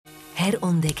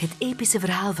Herontdek het epische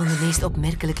verhaal van de meest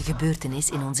opmerkelijke gebeurtenis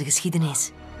in onze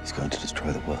geschiedenis. He's going to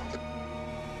destroy the world.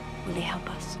 Will he help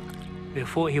us?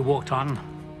 Before he walked on,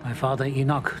 my father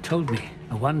Enoch told me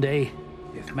that one day,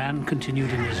 if man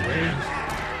continued in his way,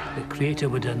 the Creator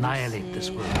would annihilate this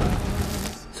world.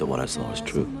 So what I saw is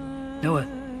true. Noah,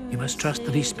 you must trust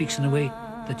that he speaks in a way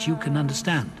that you can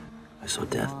understand. I saw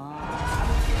death.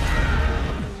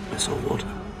 I saw water.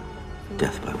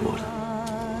 Death by water.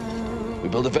 We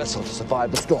build a vessel to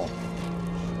survive the storm.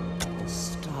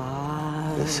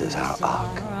 This is our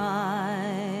ark.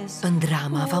 Een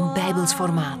drama van bijbels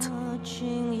formaat.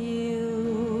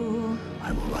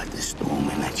 I will ride the storm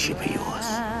in that ship of yours.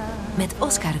 Met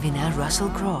Oscar-winnaar Russell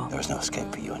Crowe. There is no escape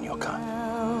for you and your kind.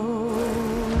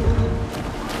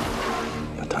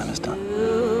 Your time is done.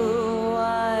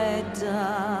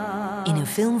 In een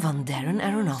film van Darren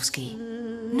Aronofsky.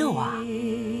 Noah.